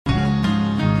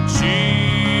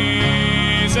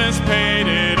paid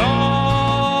it all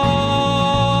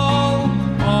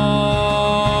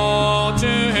to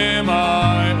him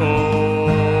I owe.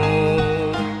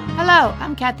 Hello,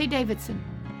 I'm Kathie Davidson,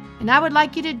 and I would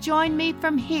like you to join me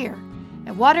from here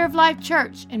at Water of Life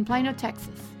Church in Plano,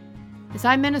 Texas, as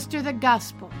I minister the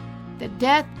gospel, the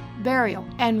death, burial,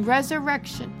 and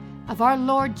resurrection of our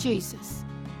Lord Jesus,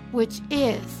 which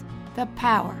is the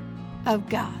power of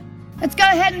God. Let's go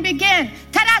ahead and begin.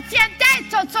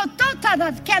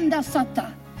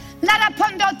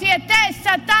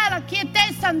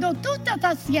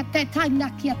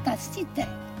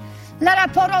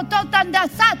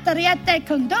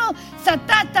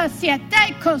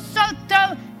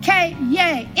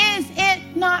 Is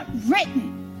it not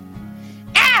written?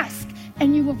 Ask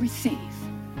and you will receive.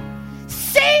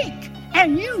 Seek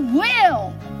and you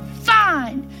will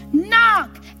find.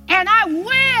 Knock and I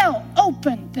will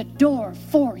open the door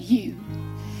for you.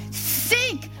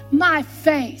 Seek my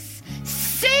face.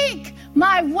 Seek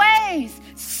my ways.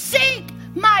 Seek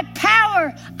my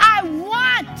power. I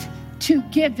want to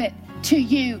give it to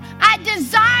you. I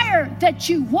desire that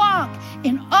you walk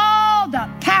in all the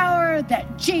power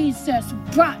that Jesus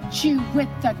brought you with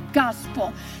the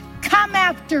gospel. Come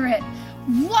after it.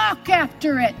 Walk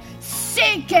after it.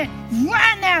 Seek it.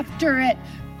 Run after it.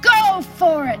 Go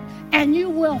for it. And you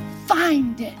will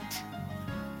find it.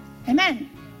 Amen.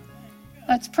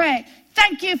 Let's pray.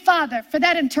 Thank you, Father, for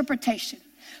that interpretation.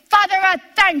 Father, I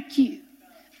thank you.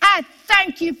 I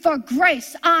thank you for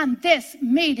grace on this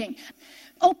meeting.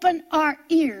 Open our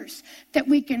ears that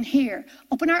we can hear.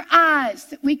 Open our eyes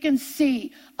that we can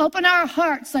see. Open our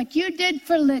hearts like you did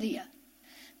for Lydia,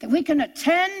 that we can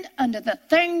attend unto the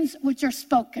things which are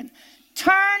spoken.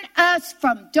 Turn us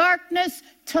from darkness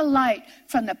to light,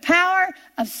 from the power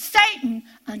of Satan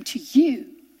unto you.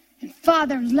 And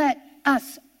Father, let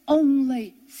us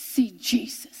only see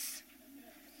Jesus.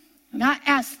 And I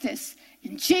ask this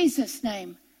in Jesus'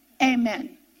 name,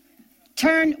 amen.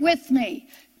 Turn with me.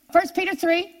 1 Peter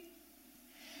 3.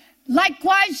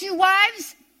 Likewise, you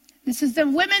wives, this is the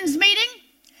women's meeting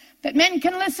that men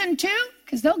can listen to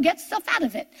because they'll get stuff out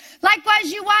of it.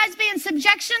 Likewise, you wives, be in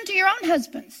subjection to your own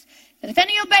husbands, that if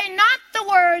any obey not the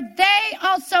word, they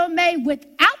also may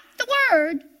without the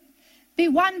word be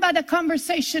won by the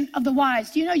conversation of the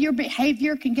wise. Do you know your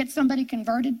behavior can get somebody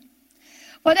converted?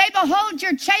 Well, they behold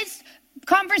your chaste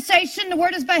conversation, the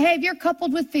word is behavior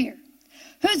coupled with fear.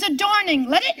 Whose adorning,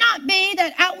 let it not be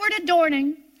that outward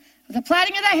adorning of the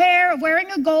plaiting of the hair, of wearing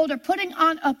of gold, or putting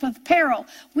on of apparel.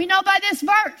 We know by this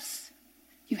verse,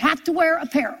 you have to wear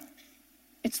apparel.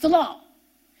 It's the law.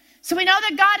 So we know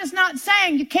that God is not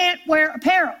saying you can't wear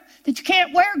apparel, that you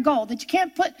can't wear gold, that you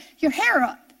can't put your hair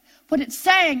up. What it's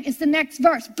saying is the next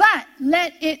verse. But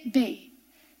let it be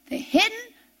the hidden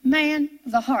man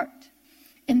of the heart,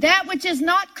 and that which is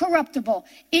not corruptible,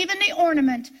 even the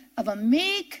ornament of a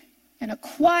meek and a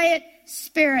quiet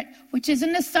spirit, which is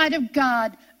in the sight of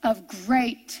God of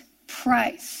great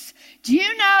price. Do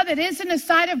you know that it is in the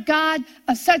sight of God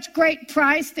of such great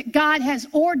price that God has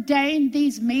ordained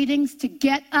these meetings to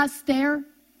get us there?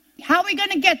 How are we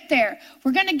going to get there?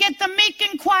 We're going to get the meek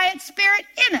and quiet spirit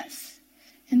in us.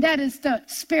 And that is the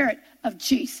spirit of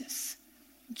Jesus.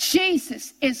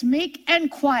 Jesus is meek and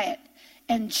quiet.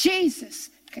 And Jesus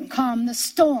can calm the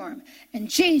storm. And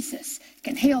Jesus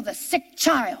can heal the sick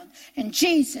child. And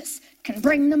Jesus can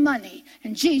bring the money.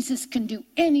 And Jesus can do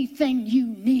anything you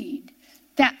need.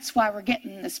 That's why we're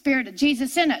getting the spirit of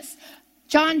Jesus in us.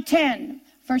 John 10,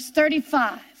 verse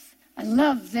 35. I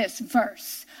love this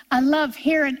verse. I love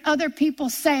hearing other people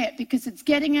say it because it's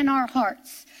getting in our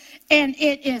hearts. And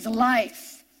it is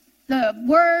life. The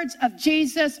words of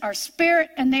Jesus are spirit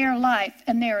and they are life.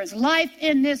 And there is life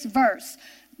in this verse.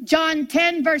 John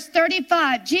 10, verse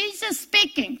 35, Jesus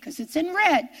speaking, because it's in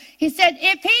red. He said,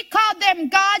 if he called them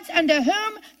gods unto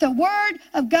whom the word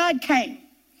of God came,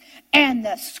 and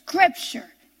the scripture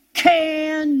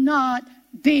cannot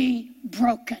be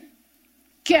broken.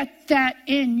 Get that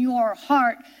in your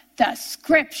heart. The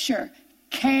scripture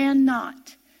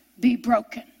cannot be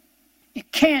broken.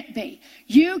 It can't be.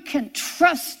 You can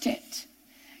trust it.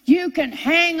 You can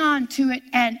hang on to it,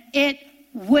 and it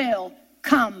will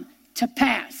come to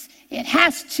pass. It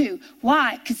has to.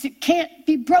 Why? Because it can't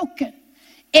be broken.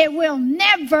 It will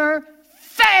never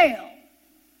fail.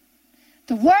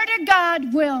 The word of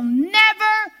God will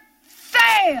never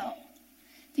fail.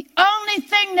 The only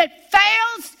thing that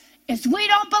fails is we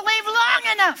don't believe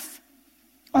long enough,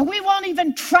 or we won't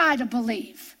even try to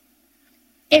believe.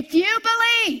 If you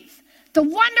believe, the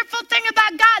wonderful thing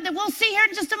about God that we'll see here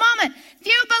in just a moment, if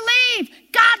you believe,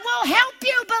 God will help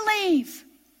you believe.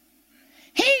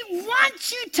 He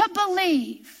wants you to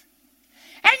believe.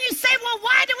 And you say, well,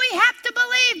 why do we have to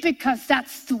believe? Because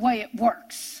that's the way it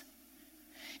works.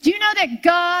 Do you know that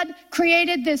God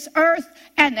created this earth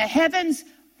and the heavens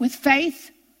with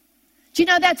faith? Do you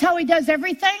know that's how he does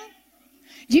everything?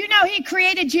 Do you know he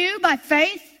created you by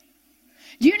faith?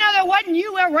 Do you know there wasn't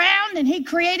you around and he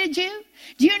created you?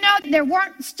 Do you know there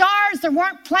weren't stars, there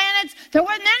weren't planets, there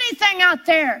wasn't anything out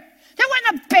there? There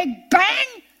wasn't a big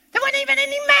bang. There wasn't even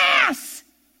any mass.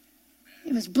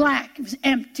 It was black. It was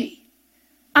empty.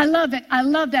 I love it. I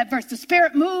love that verse. The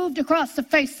Spirit moved across the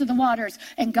face of the waters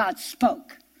and God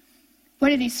spoke. What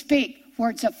did he speak?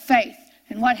 Words of faith.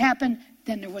 And what happened?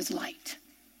 Then there was light.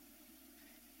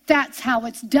 That's how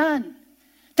it's done.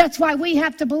 That's why we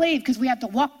have to believe, because we have to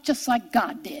walk just like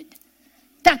God did.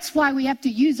 That's why we have to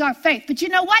use our faith. But you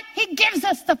know what? He gives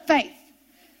us the faith.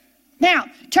 Now,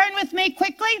 turn with me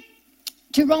quickly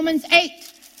to Romans 8.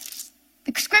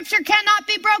 The scripture cannot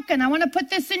be broken. I want to put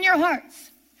this in your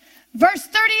hearts. Verse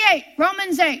 38,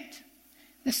 Romans 8.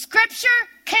 The scripture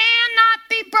cannot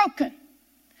be broken.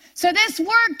 So this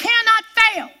word cannot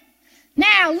fail.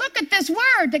 Now, look at this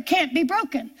word that can't be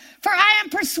broken. For I am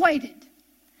persuaded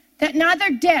that neither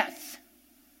death,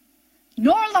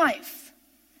 nor life,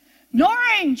 nor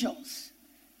angels,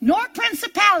 nor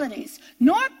principalities,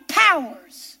 nor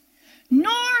powers,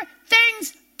 nor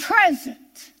things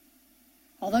present,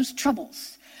 all those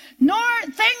troubles, nor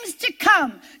things to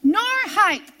come, nor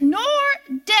height, nor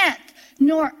depth,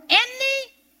 nor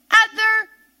any other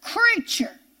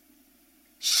creature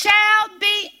shall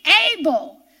be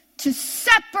able to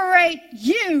separate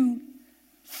you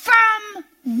from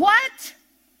what?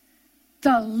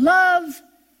 The love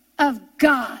of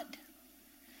God.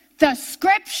 The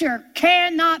scripture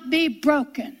cannot be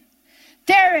broken.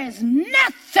 There is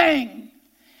nothing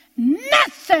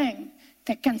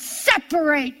that can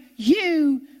separate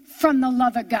you from the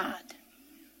love of God.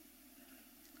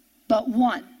 But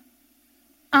one,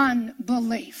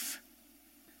 unbelief.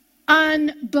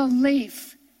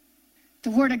 Unbelief.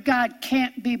 The word of God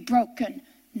can't be broken.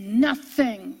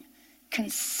 Nothing can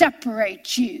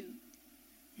separate you.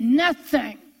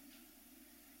 Nothing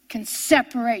can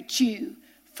separate you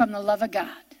from the love of God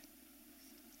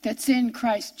that's in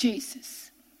Christ Jesus.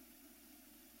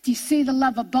 Do you see the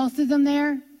love of both of them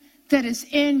there? That is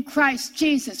in Christ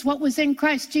Jesus. What was in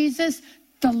Christ Jesus?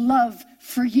 The love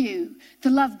for you.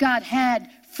 The love God had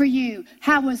for you.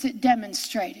 How was it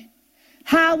demonstrated?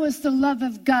 How was the love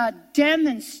of God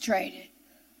demonstrated?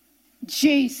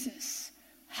 Jesus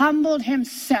humbled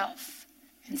himself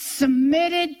and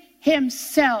submitted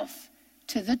himself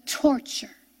to the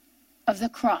torture of the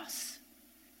cross.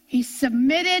 He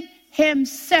submitted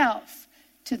himself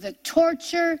to the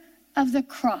torture of the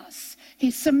cross. He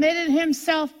submitted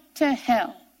himself to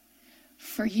hell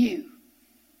for you.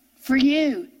 For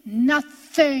you,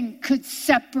 nothing could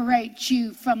separate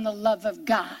you from the love of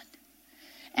God.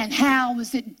 And how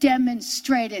was it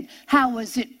demonstrated? How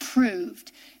was it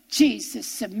proved? Jesus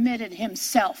submitted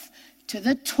himself to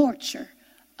the torture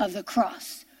of the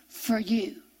cross for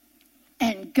you.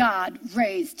 And God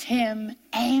raised him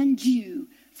and you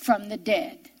from the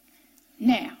dead.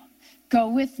 Now, go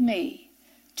with me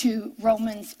to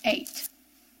Romans 8.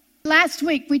 Last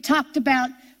week we talked about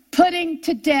putting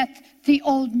to death the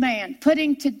old man,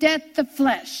 putting to death the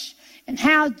flesh, and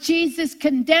how Jesus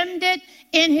condemned it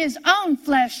in his own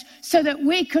flesh so that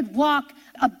we could walk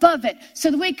above it, so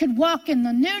that we could walk in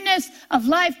the newness of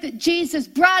life that Jesus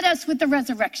brought us with the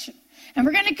resurrection. And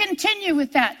we're going to continue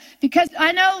with that, because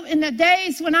I know in the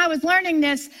days when I was learning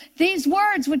this, these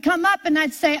words would come up and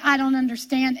I'd say, I don't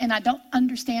understand, and I don't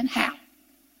understand how.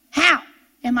 How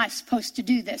am I supposed to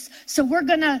do this? So we're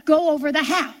going to go over the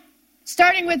how.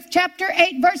 Starting with chapter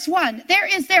 8, verse 1. There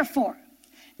is therefore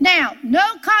now no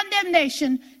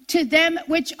condemnation to them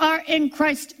which are in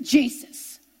Christ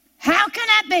Jesus. How can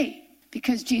that be?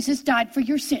 Because Jesus died for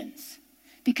your sins.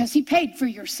 Because he paid for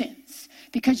your sins.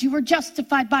 Because you were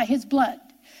justified by his blood.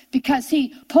 Because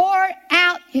he poured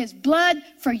out his blood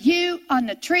for you on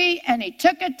the tree, and he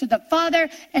took it to the Father,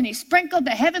 and he sprinkled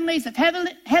the heavenlies of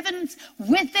heavens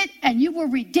with it, and you were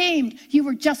redeemed. You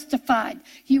were justified.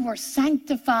 You were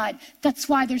sanctified. That's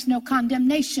why there's no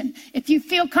condemnation. If you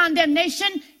feel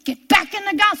condemnation, get back in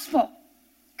the gospel,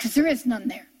 because there is none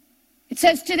there. It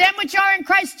says, to them which are in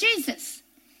Christ Jesus,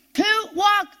 who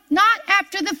walk not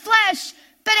after the flesh,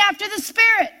 but after the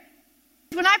Spirit.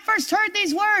 When I first heard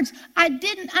these words, I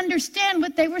didn't understand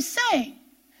what they were saying.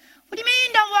 What do you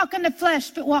mean don't walk in the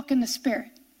flesh, but walk in the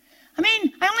Spirit? I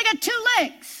mean, I only got 2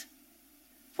 legs.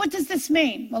 What does this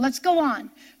mean? Well, let's go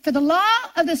on. For the law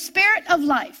of the Spirit of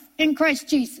life in Christ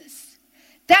Jesus.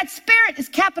 That Spirit is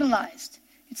capitalized.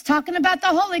 It's talking about the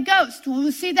Holy Ghost.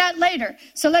 We'll see that later.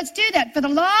 So let's do that. For the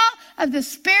law of the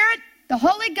Spirit, the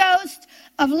Holy Ghost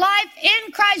of life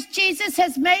in Christ Jesus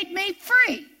has made me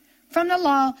free from the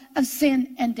law of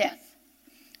sin and death.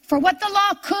 For what the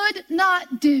law could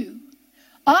not do,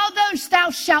 all those thou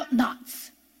shalt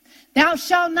nots. Thou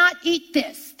shalt not eat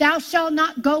this. Thou shalt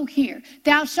not go here.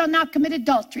 Thou shalt not commit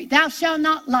adultery. Thou shalt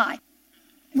not lie.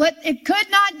 What it could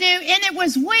not do, and it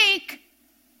was weak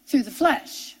through the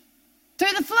flesh.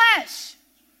 Through the flesh.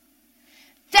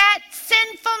 That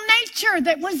sinful nature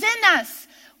that was in us.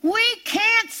 We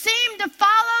can't seem to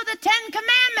follow the 10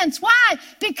 Commandments. Why?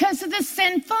 Because of the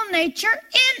sinful nature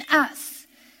in us.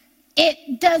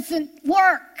 It doesn't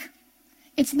work.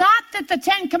 It's not that the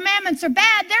 10 Commandments are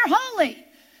bad. They're holy.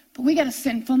 But we got a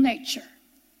sinful nature.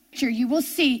 Here you will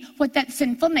see what that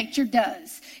sinful nature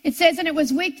does. It says, and it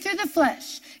was weak through the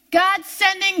flesh. God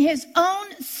sending his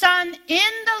own son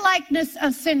in the likeness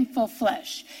of sinful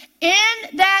flesh.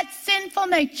 In that sinful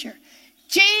nature.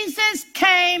 Jesus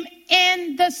came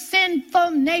in the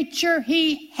sinful nature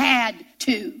he had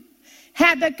to.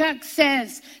 Habakkuk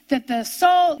says that the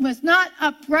soul was not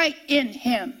upright in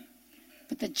him,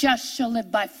 but the just shall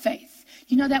live by faith.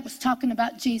 You know that was talking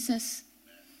about Jesus?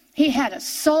 He had a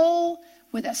soul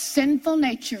with a sinful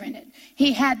nature in it.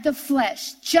 He had the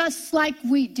flesh, just like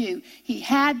we do. He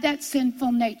had that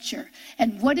sinful nature.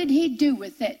 And what did he do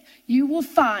with it? You will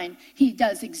find he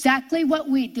does exactly what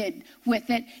we did with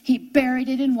it. He buried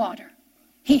it in water.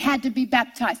 He had to be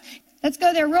baptized. Let's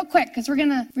go there real quick because we're going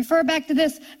to refer back to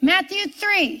this. Matthew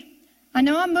 3. I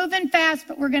know I'm moving fast,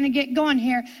 but we're going to get going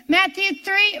here. Matthew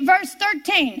 3, verse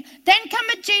 13. Then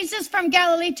cometh Jesus from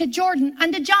Galilee to Jordan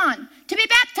unto John to be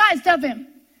baptized of him.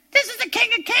 This is the King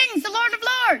of Kings, the Lord of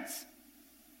Lords,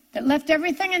 that left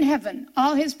everything in heaven,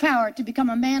 all his power, to become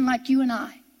a man like you and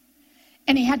I.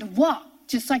 And he had to walk,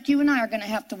 just like you and I are going to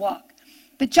have to walk.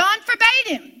 But John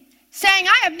forbade him, saying,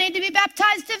 I have need to be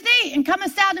baptized of thee, and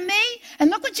comest thou to me? And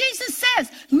look what Jesus says.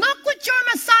 Look what your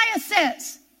Messiah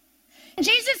says. And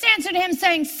Jesus answered him,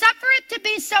 saying, suffer it to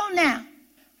be so now,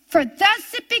 for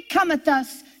thus it becometh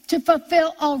us to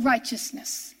fulfill all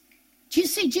righteousness. Do you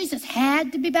see Jesus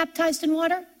had to be baptized in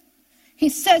water? He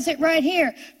says it right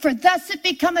here. For thus it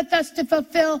becometh us to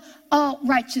fulfill all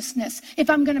righteousness.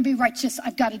 If I'm going to be righteous,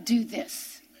 I've got to do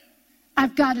this.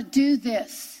 I've got to do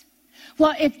this.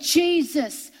 Well, if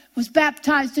Jesus was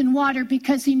baptized in water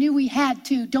because he knew he had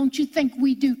to, don't you think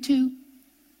we do too?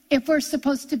 If we're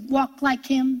supposed to walk like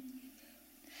him?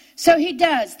 So he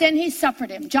does. Then he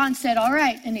suffered him. John said, all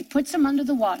right. And he puts him under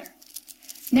the water.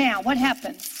 Now, what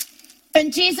happens?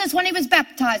 And Jesus, when he was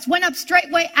baptized, went up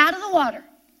straightway out of the water.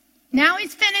 Now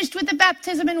he's finished with the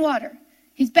baptism in water.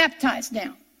 He's baptized now.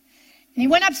 And he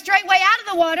went up straightway out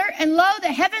of the water, and lo,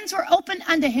 the heavens were opened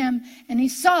unto him, and he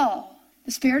saw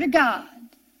the Spirit of God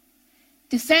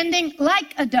descending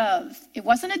like a dove. It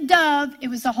wasn't a dove, it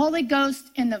was the Holy Ghost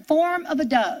in the form of a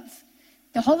dove.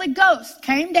 The Holy Ghost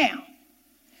came down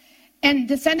and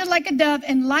descended like a dove,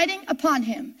 and lighting upon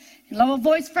him. And lo, a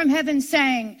voice from heaven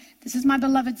saying, this is my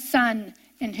beloved Son,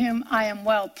 in whom I am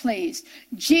well pleased.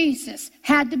 Jesus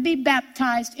had to be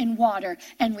baptized in water.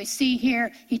 And we see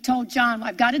here, he told John,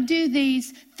 I've got to do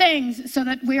these things so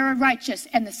that we are righteous.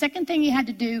 And the second thing he had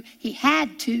to do,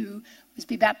 was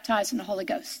be baptized in the Holy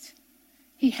Ghost.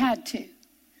 He had to.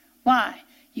 Why?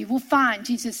 You will find,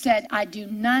 Jesus said, I do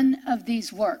none of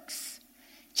these works.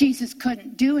 Jesus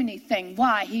couldn't do anything.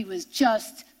 Why? He was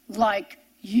just like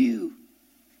you.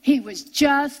 He was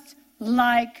just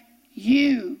like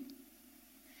you.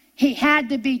 He had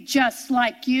to be just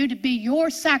like you, to be your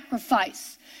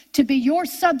sacrifice, to be your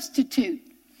substitute.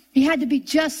 He had to be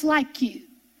just like you.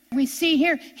 We see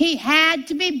here, he had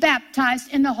to be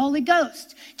baptized in the Holy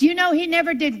Ghost. Do you know he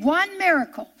never did one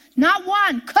miracle? Not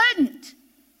one.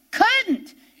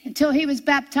 Couldn't until he was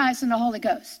baptized in the Holy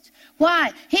Ghost.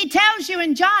 Why? He tells you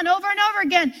in John over and over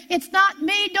again, it's not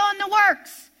me doing the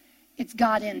works. It's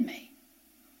God in me.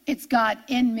 It's God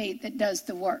in me that does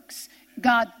the works.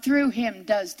 God through him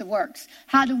does the works.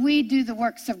 How do we do the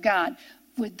works of God?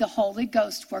 With the Holy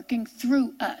Ghost working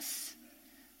through us.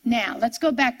 Now, let's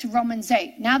go back to Romans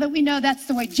 8. Now that we know that's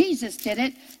the way Jesus did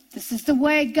it, this is the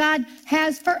way God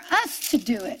has for us to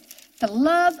do it. The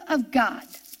love of God.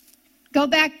 Go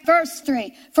back, verse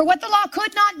 3. For what the law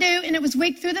could not do, and it was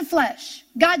weak through the flesh,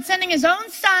 God sending his own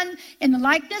Son in the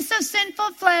likeness of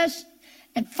sinful flesh,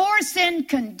 and for sin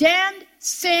condemned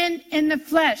sin in the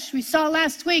flesh. We saw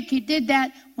last week he did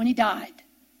that when he died.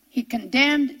 He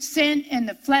condemned sin in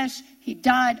the flesh. He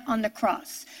died on the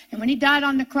cross. And when he died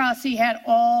on the cross, he had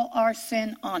all our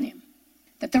sin on him.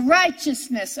 That the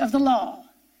righteousness of the law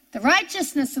The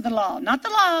righteousness of the law, not the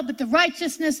law, but the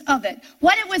righteousness of it.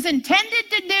 What it was intended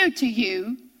to do to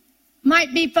you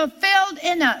might be fulfilled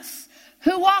in us,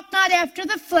 who walk not after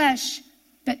the flesh,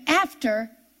 but after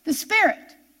the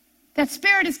Spirit. That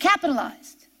Spirit is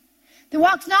capitalized. That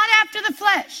walks not after the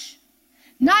flesh,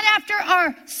 not after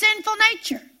our sinful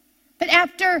nature, but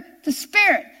after the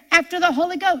Spirit, after the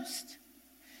Holy Ghost.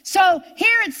 So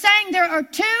here it's saying there are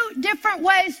two different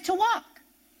ways to walk.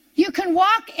 You can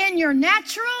walk in your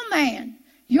natural man,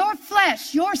 your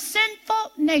flesh, your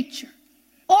sinful nature.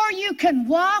 Or you can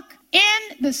walk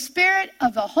in the Spirit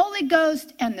of the Holy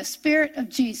Ghost and the Spirit of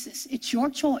Jesus. It's your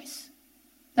choice.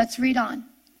 Let's read on.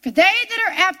 For they that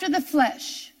are after the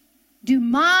flesh do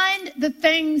mind the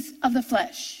things of the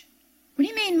flesh. What do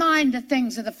you mean mind the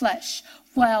things of the flesh?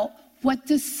 Well, what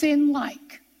does sin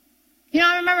like? You know,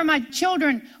 I remember my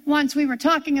children once, we were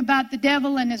talking about the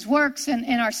devil and his works and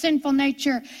our sinful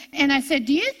nature. And I said,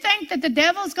 do you think that the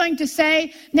devil's going to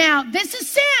say, now, this is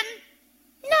sin?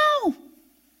 No.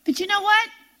 But you know what?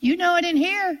 You know it in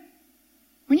here.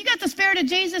 When you got the Spirit of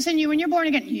Jesus in you, when you're born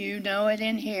again, you know it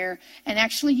in here. And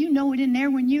actually, you know it in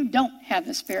there when you don't have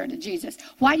the Spirit of Jesus.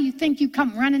 Why do you think you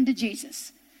come running to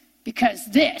Jesus? Because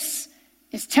this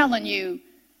is telling you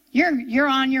you're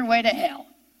on your way to hell.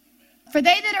 For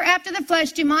they that are after the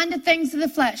flesh do mind the things of the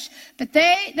flesh, but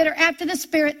they that are after the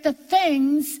Spirit, the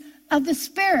things of the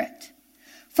Spirit.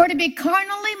 For to be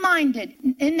carnally minded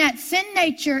in that sin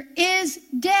nature is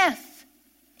death.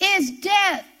 Is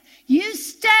death. You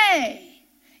stay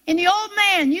in the old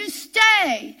man. You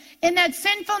stay in that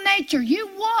sinful nature. You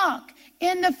walk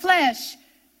in the flesh.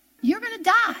 You're going to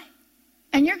die.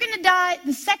 And you're going to die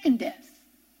the second death.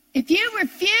 If you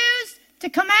refuse to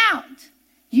come out,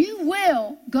 you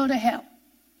will go to hell.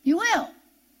 You will.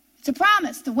 It's a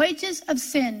promise. The wages of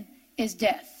sin is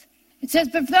death. It says,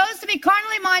 but for those to be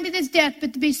carnally minded is death,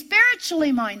 but to be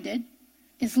spiritually minded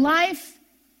is life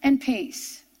and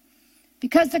peace.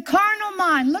 Because the carnal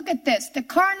mind, look at this, the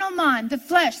carnal mind, the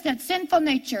flesh, that sinful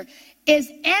nature,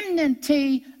 is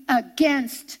enmity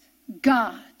against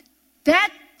God.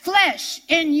 That flesh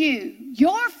in you,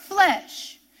 your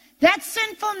flesh, that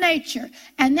sinful nature,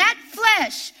 and that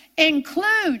flesh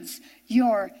includes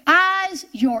your eyes,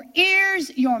 your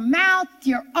ears, your mouth,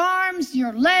 your arms,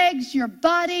 your legs, your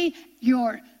body,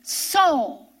 your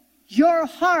soul, your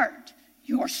heart,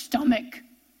 your stomach.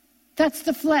 That's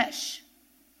the flesh.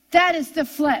 That is the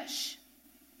flesh.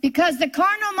 Because the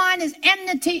carnal mind is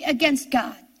enmity against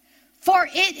God. For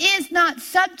it is not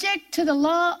subject to the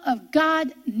law of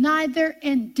God, neither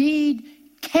indeed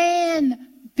can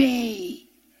be.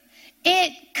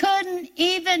 It couldn't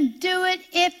even do it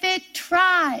if it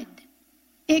tried.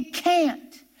 It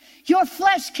can't. Your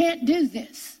flesh can't do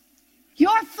this.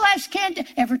 Your flesh can't.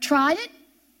 Ever tried it?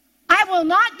 I will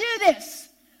not do this.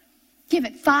 Give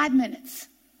it 5 minutes.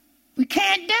 We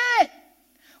can't do it.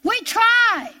 We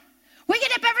try. We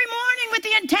get up every morning with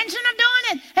the intention of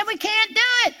doing it, and we can't do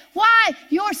it. Why?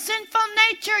 Your sinful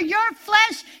nature, your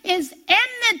flesh is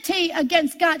enmity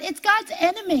against God. It's God's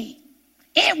enemy.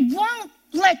 It won't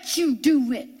let you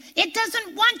do it. It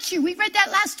doesn't want you. We read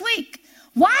that last week.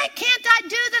 Why can't I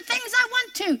do the things I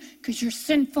want to? Because your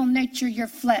sinful nature, your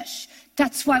flesh.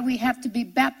 That's why we have to be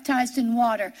baptized in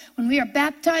water. When we are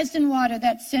baptized in water,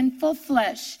 that sinful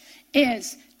flesh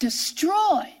is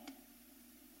destroyed.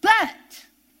 But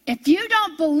if you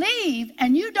don't believe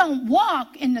and you don't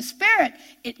walk in the Spirit,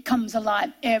 it comes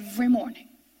alive every morning.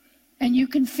 And you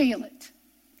can feel it.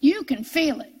 You can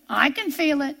feel it. I can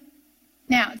feel it.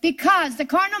 Now, because the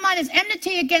carnal mind is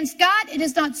enmity against God, it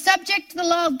is not subject to the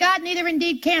law of God, neither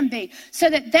indeed can be. So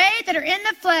that they that are in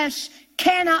the flesh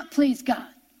cannot please God.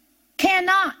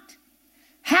 Cannot.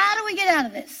 How do we get out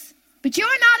of this? But you are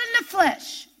not in the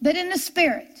flesh, but in the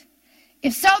Spirit.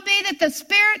 If so be that the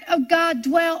Spirit of God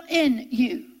dwell in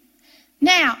you.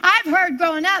 Now, I've heard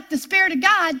growing up, the Spirit of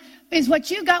God is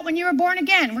what you got when you were born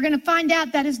again. We're going to find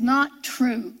out that is not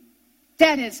true.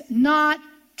 That is not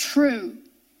true.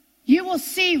 You will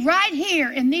see right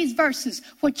here in these verses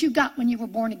what you got when you were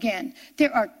born again.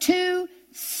 There are two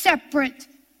separate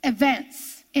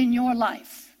events in your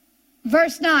life.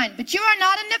 Verse 9, but you are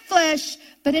not in the flesh,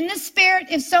 but in the Spirit,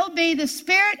 if so be the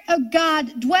Spirit of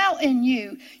God dwell in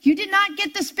you. You did not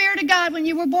get the Spirit of God when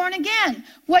you were born again.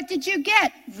 What did you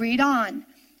get? Read on.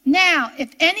 Now,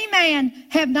 if any man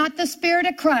have not the Spirit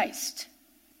of Christ,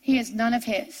 he is none of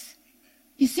his.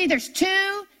 You see, there's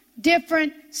two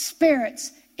different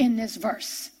spirits in this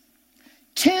verse.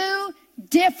 Two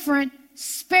different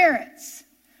spirits.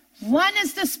 One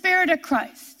is the Spirit of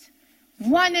Christ.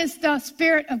 One is the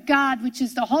Spirit of God, which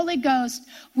is the Holy Ghost,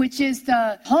 which is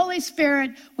the Holy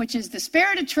Spirit, which is the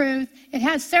Spirit of truth. It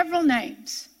has several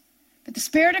names. But the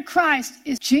Spirit of Christ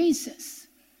is Jesus.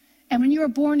 And when you are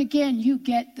born again, you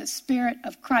get the Spirit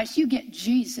of Christ. You get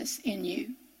Jesus in you.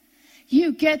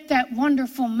 You get that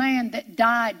wonderful man that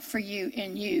died for you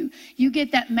in you. You get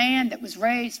that man that was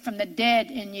raised from the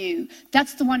dead in you.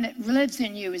 That's the one that lives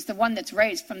in you, is the one that's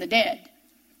raised from the dead.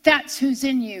 That's who's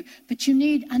in you. But you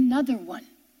need another one.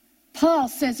 Paul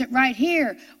says it right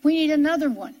here. We need another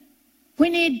one. We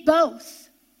need both.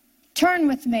 Turn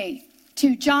with me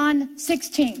to John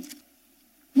 16.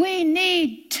 We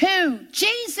need two.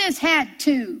 Jesus had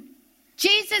two.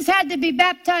 Jesus had to be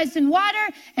baptized in water,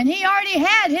 and he already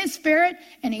had his Spirit,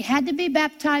 and he had to be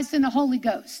baptized in the Holy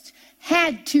Ghost.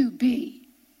 Had to be.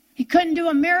 He couldn't do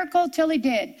a miracle till he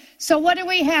did. So what do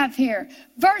we have here?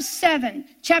 Verse 7,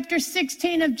 chapter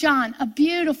 16 of John, a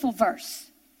beautiful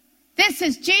verse. This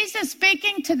is Jesus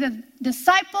speaking to the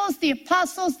disciples, the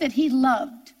apostles that he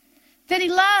loved. That he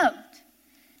loved.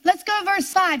 Let's go to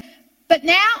verse 5. But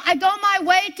now I go my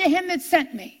way to him that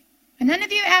sent me. And none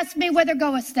of you ask me, whither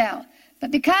goest thou?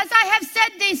 But because I have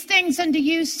said these things unto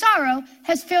you, sorrow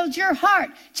has filled your heart.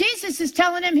 Jesus is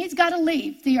telling him he's got to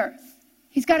leave the earth.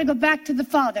 He's got to go back to the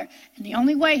Father. And the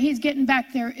only way he's getting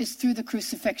back there is through the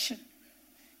crucifixion.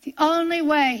 The only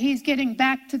way he's getting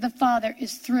back to the Father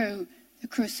is through the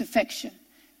crucifixion,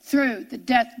 through the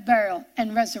death, burial,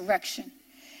 and resurrection.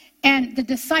 And the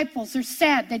disciples are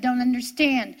sad. They don't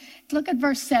understand. Look at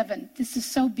verse 7. This is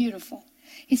so beautiful.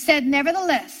 He said,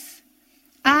 nevertheless,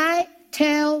 I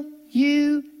tell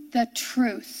you the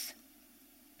truth.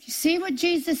 You see what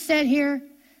Jesus said here?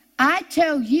 I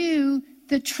tell you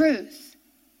the truth.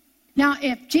 Now,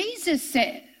 if Jesus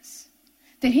says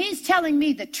that he's telling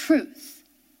me the truth,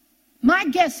 my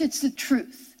guess it's the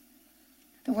truth.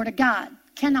 The word of God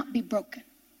cannot be broken.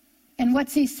 And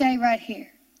what's he say right here?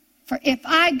 For if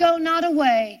I go not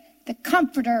away, the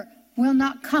Comforter will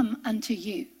not come unto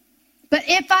you. But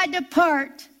if I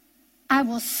depart, I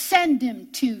will send him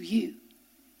to you.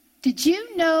 Did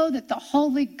you know that the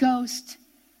Holy Ghost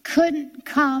couldn't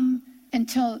come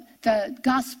until the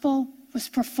gospel was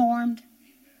performed?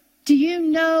 Do you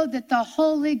know that the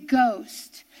Holy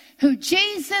Ghost, who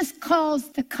Jesus calls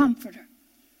the Comforter,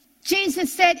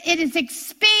 Jesus said it is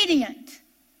expedient.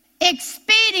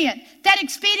 Expedient. That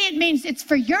expedient means it's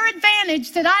for your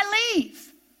advantage that I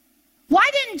leave. Why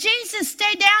didn't Jesus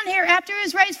stay down here after he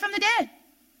was raised from the dead?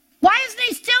 Why isn't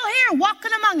he still here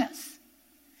walking among us?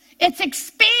 It's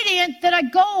expedient that I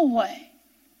go away,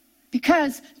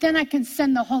 because then I can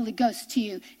send the Holy Ghost to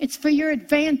you. It's for your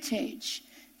advantage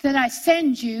that I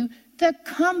send you the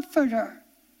Comforter.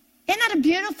 Isn't that a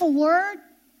beautiful word?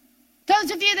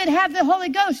 Those of you that have the Holy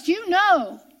Ghost, you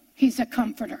know he's a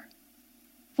comforter.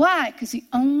 Why? Because he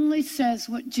only says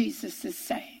what Jesus is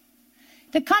saying.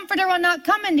 The Comforter will not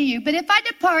come unto you, but if I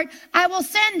depart, I will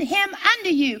send him unto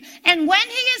you. And when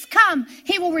he is come,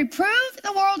 he will reprove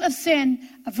the world of sin,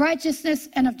 of righteousness,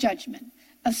 and of judgment.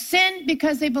 Of sin,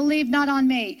 because they believe not on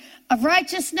me. Of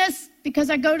righteousness, because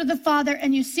I go to the Father,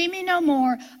 and you see me no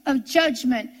more. Of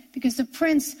judgment, because the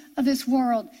prince of this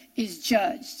world is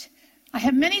judged. I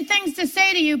have many things to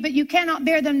say to you, but you cannot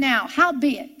bear them now.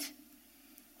 Howbeit,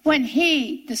 when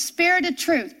he, the Spirit of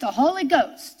truth, the Holy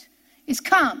Ghost, is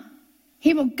come,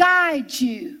 he will guide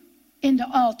you into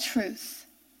all truth.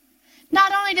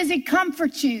 Not only does he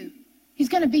comfort you, he's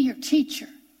going to be your teacher.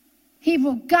 He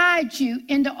will guide you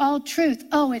into all truth.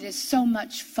 Oh, it is so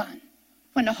much fun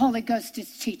when the Holy Ghost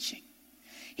is teaching.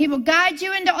 He will guide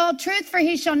you into all truth, for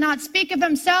he shall not speak of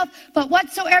himself, but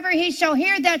whatsoever he shall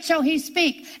hear, that shall he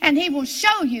speak. And he will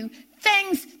show you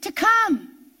things to come.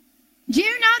 Do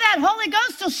you know that Holy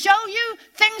Ghost will show you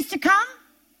things to come?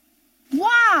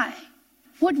 Why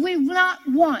would we not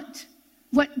want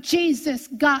what Jesus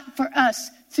got for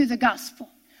us through the gospel?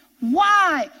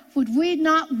 Why would we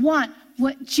not want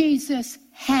what Jesus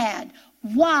had?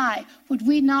 Why would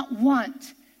we not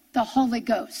want the Holy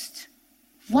Ghost?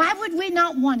 Why would we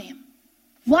not want him?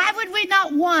 Why would we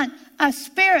not want a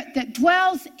Spirit that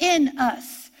dwells in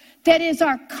us, that is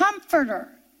our comforter,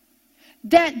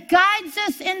 that guides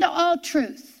us into all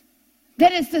truth,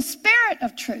 that is the Spirit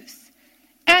of truth,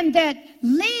 and that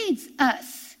leads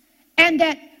us, and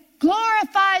that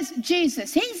glorifies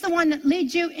Jesus? He's the one that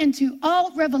leads you into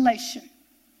all revelation.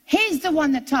 He's the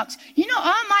one that talks. You know,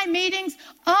 all my meetings,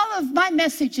 all of my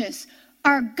messages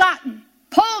are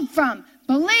pulled from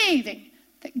believing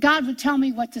that God would tell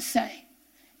me what to say.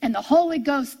 And the Holy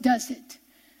Ghost does it.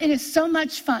 It is so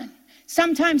much fun.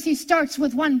 Sometimes he starts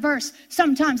with one verse.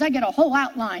 Sometimes I get a whole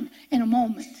outline in a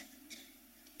moment.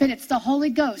 But it's the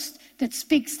Holy Ghost that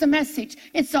speaks the message.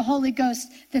 It's the Holy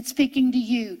Ghost that's speaking to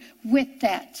you with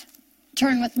that.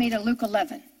 Turn with me to Luke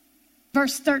 11,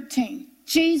 verse 13.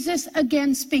 Jesus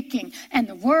again speaking. And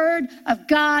the word of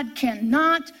God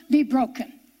cannot be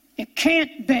broken. It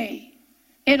can't be.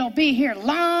 It'll be here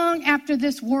long after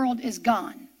this world is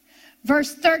gone.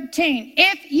 Verse 13,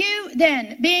 if you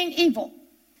then, being evil,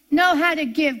 know how to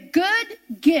give good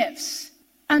gifts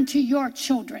unto your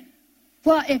children.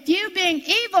 Well, if you, being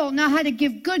evil, know how to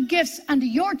give good gifts unto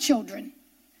your children,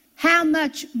 how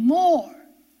much more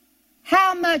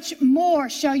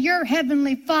shall your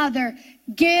heavenly Father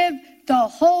give the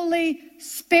Holy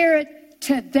Spirit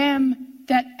to them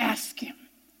that ask him?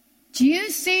 Do you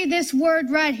see this word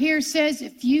right here says,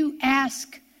 if you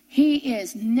ask, he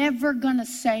is never going to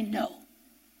say no.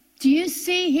 Do you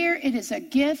see here it is a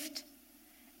gift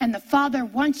and the Father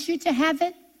wants you to have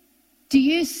it? Do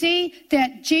you see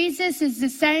that Jesus is the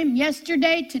same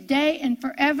yesterday, today, and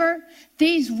forever?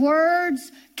 These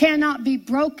words cannot be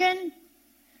broken.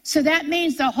 So that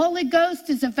means the Holy Ghost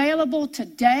is available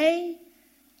today,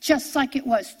 just like it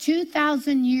was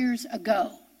 2,000 years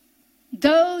ago.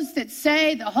 Those that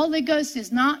say the Holy Ghost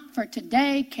is not for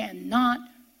today cannot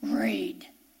read.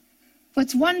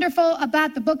 What's wonderful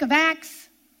about the book of Acts,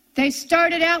 they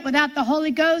started out without the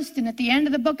Holy Ghost, and at the end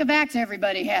of the book of Acts,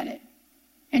 everybody had it.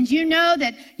 And you know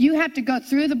that you have to go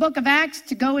through the book of Acts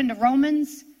to go into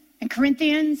Romans and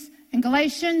Corinthians and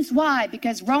Galatians. Why?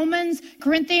 Because Romans,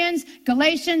 Corinthians,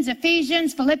 Galatians,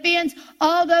 Ephesians, Philippians,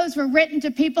 all those were written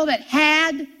to people that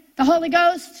had the Holy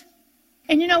Ghost.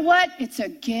 And you know what? It's a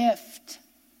gift.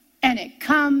 And it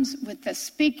comes with the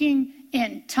speaking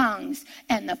in tongues.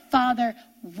 And the Father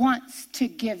wants to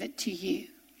give it to you.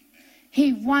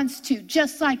 He wants to,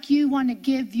 just like you want to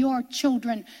give your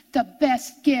children the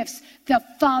best gifts, the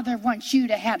Father wants you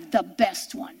to have the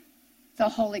best one, the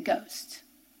Holy Ghost.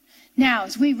 Now,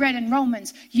 as we read in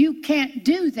Romans, you can't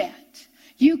do that.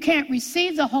 You can't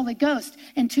receive the Holy Ghost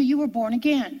until you were born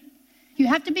again. You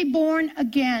have to be born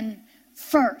again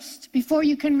first before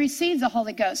you can receive the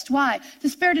Holy Ghost. Why? The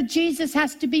Spirit of Jesus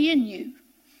has to be in you.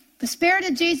 The Spirit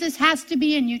of Jesus has to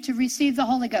be in you to receive the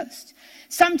Holy Ghost.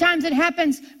 Sometimes it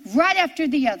happens right after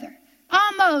the other,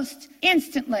 almost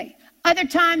instantly. Other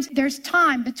times there's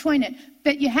time between it,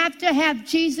 but you have to have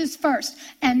Jesus first,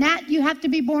 and that you have to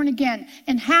be born again.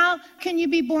 And how can you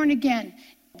be born again?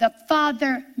 The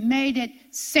Father made it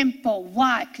simple.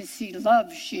 Why? Because he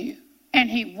loves you, and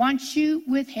he wants you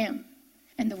with him.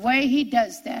 And the way he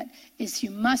does that is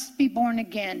you must be born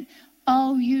again.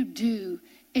 All you do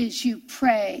is you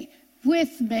pray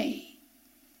with me,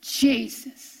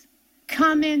 Jesus,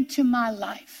 come into my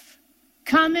life,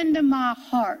 come into my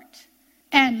heart,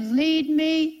 and lead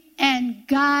me and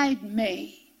guide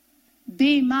me.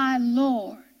 Be my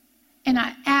Lord. And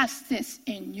I ask this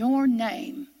in your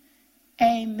name.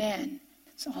 Amen.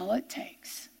 That's all it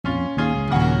takes.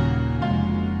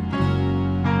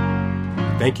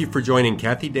 Thank you for joining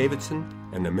Kathie Davidson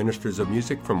and the Ministers of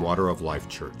Music from Water of Life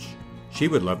Church. She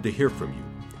would love to hear from you.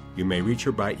 You may reach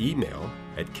her by email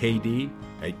at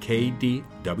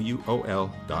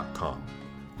kd@kdwol.com.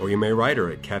 Or you may write her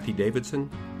at Kathie Davidson,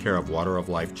 care of Water of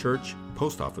Life Church,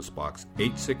 Post Office Box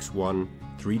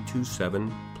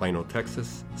 861-327, Plano,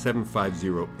 Texas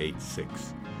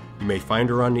 75086. You may find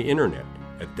her on the internet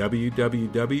at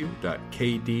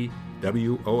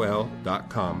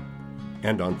www.kdwol.com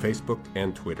and on Facebook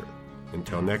and Twitter.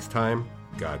 Until next time,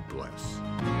 God bless.